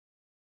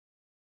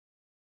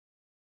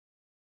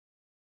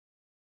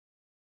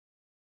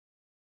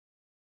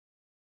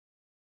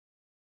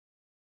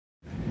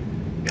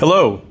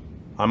Hello,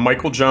 I'm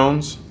Michael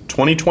Jones,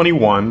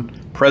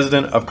 2021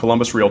 President of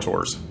Columbus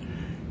Realtors,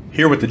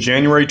 here with the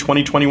January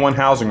 2021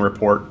 housing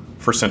report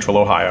for Central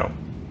Ohio.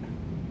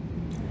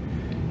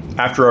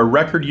 After a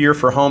record year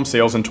for home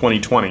sales in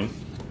 2020,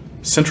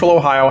 Central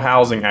Ohio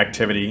housing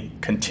activity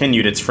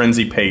continued its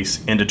frenzy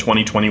pace into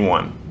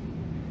 2021.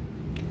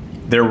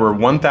 There were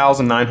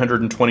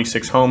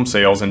 1,926 home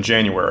sales in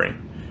January,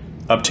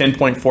 up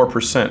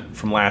 10.4%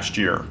 from last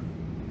year.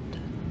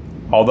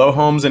 Although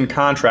homes in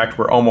contract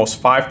were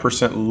almost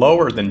 5%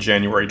 lower than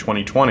January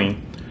 2020,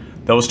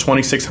 those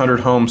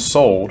 2,600 homes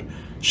sold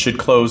should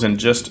close in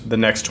just the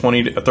next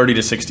 30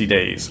 to 60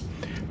 days,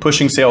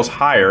 pushing sales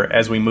higher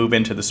as we move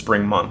into the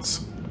spring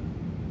months.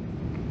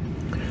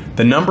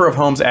 The number of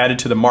homes added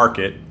to the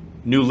market,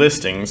 new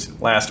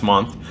listings, last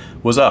month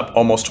was up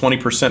almost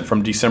 20%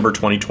 from December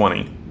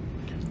 2020,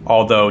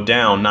 although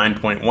down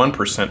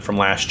 9.1% from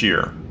last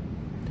year.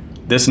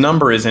 This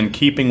number is in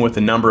keeping with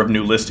the number of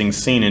new listings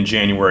seen in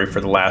January for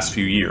the last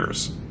few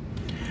years.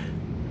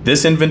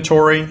 This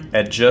inventory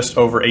at just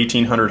over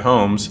 1,800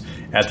 homes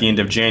at the end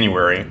of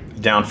January,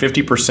 down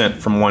 50%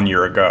 from 1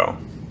 year ago.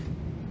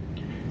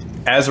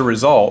 As a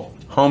result,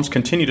 homes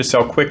continue to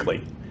sell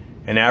quickly,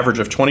 an average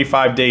of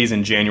 25 days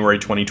in January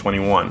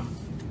 2021.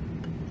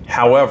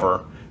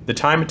 However, the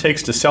time it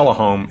takes to sell a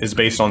home is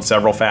based on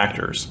several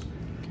factors: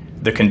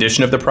 the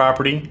condition of the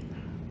property,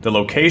 the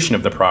location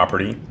of the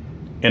property,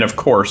 and of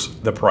course,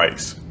 the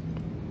price.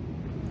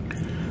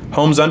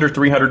 Homes under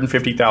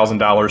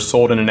 $350,000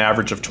 sold in an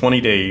average of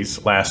 20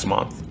 days last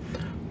month,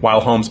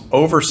 while homes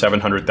over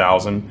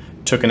 $700,000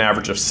 took an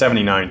average of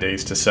 79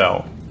 days to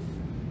sell.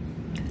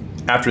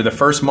 After the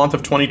first month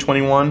of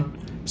 2021,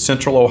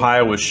 Central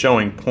Ohio was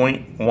showing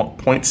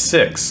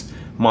 0.6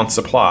 month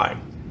supply.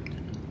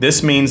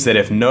 This means that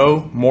if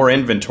no more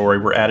inventory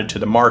were added to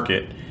the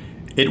market,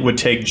 it would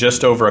take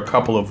just over a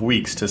couple of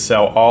weeks to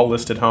sell all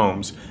listed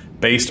homes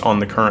based on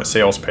the current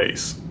sales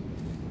pace.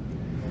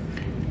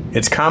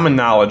 It's common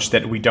knowledge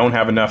that we don't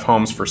have enough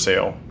homes for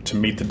sale to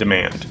meet the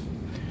demand,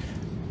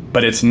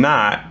 but it's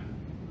not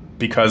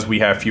because we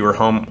have fewer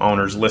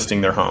homeowners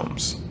listing their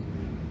homes.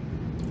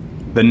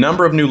 The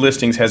number of new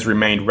listings has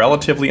remained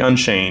relatively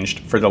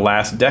unchanged for the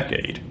last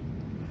decade.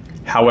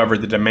 However,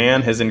 the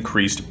demand has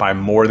increased by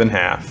more than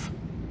half.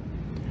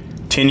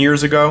 10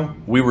 years ago,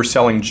 we were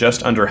selling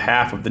just under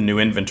half of the new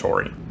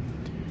inventory.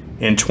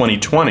 In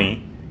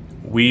 2020,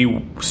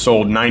 we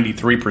sold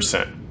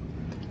 93%.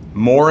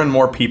 More and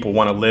more people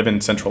want to live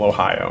in Central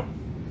Ohio.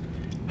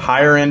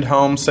 Higher end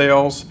home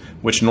sales,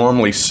 which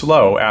normally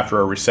slow after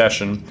a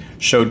recession,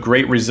 showed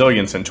great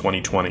resilience in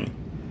 2020.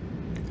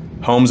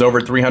 Homes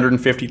over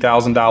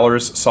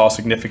 $350,000 saw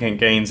significant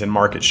gains in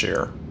market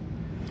share,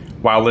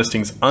 while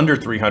listings under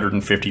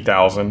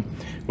 $350,000,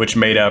 which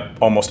made up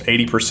almost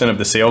 80% of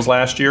the sales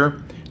last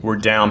year, were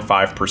down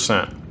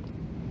 5%.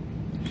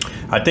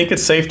 I think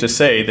it's safe to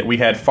say that we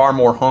had far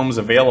more homes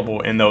available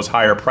in those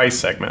higher price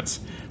segments,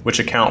 which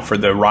account for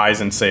the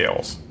rise in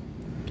sales.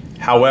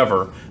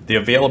 However, the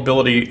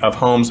availability of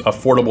homes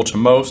affordable to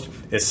most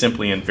is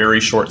simply in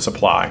very short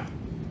supply.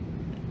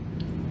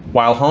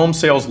 While home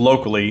sales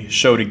locally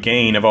showed a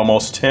gain of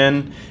almost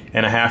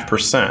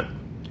 10.5%,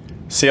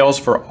 sales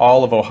for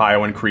all of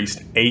Ohio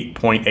increased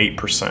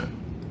 8.8%.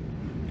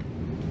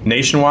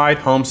 Nationwide,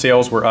 home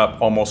sales were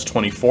up almost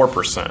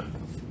 24%.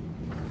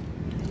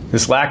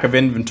 This lack of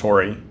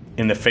inventory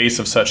in the face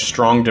of such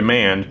strong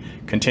demand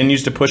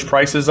continues to push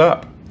prices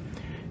up.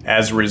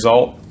 As a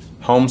result,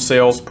 home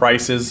sales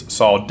prices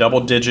saw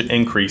double-digit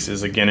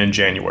increases again in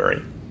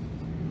January.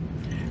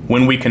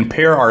 When we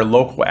compare our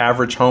local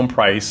average home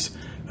price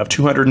of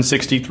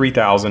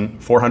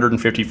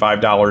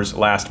 $263,455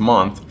 last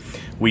month,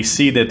 we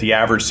see that the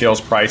average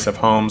sales price of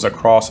homes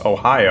across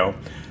Ohio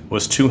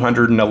was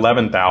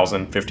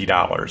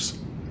 $211,050.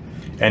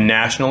 And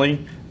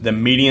nationally, the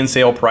median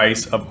sale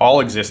price of all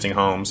existing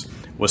homes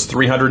was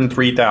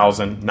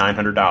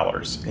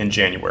 $303,900 in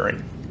January.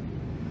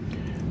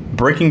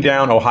 Breaking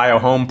down Ohio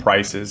home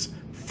prices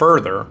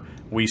further,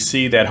 we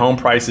see that home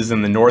prices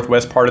in the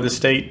northwest part of the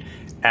state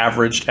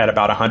averaged at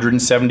about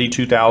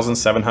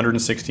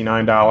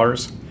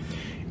 $172,769.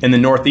 In the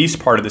northeast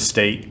part of the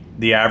state,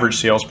 the average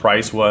sales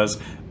price was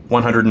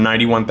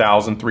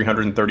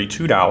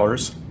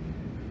 $191,332.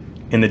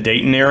 In the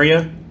Dayton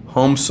area,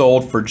 homes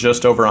sold for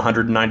just over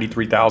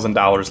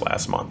 $193,000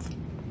 last month.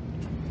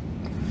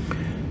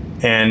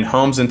 And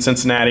homes in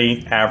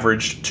Cincinnati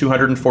averaged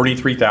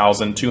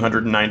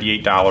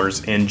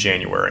 $243,298 in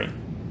January.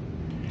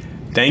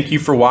 Thank you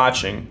for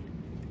watching,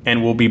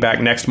 and we'll be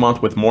back next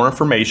month with more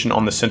information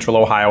on the Central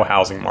Ohio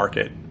housing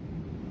market.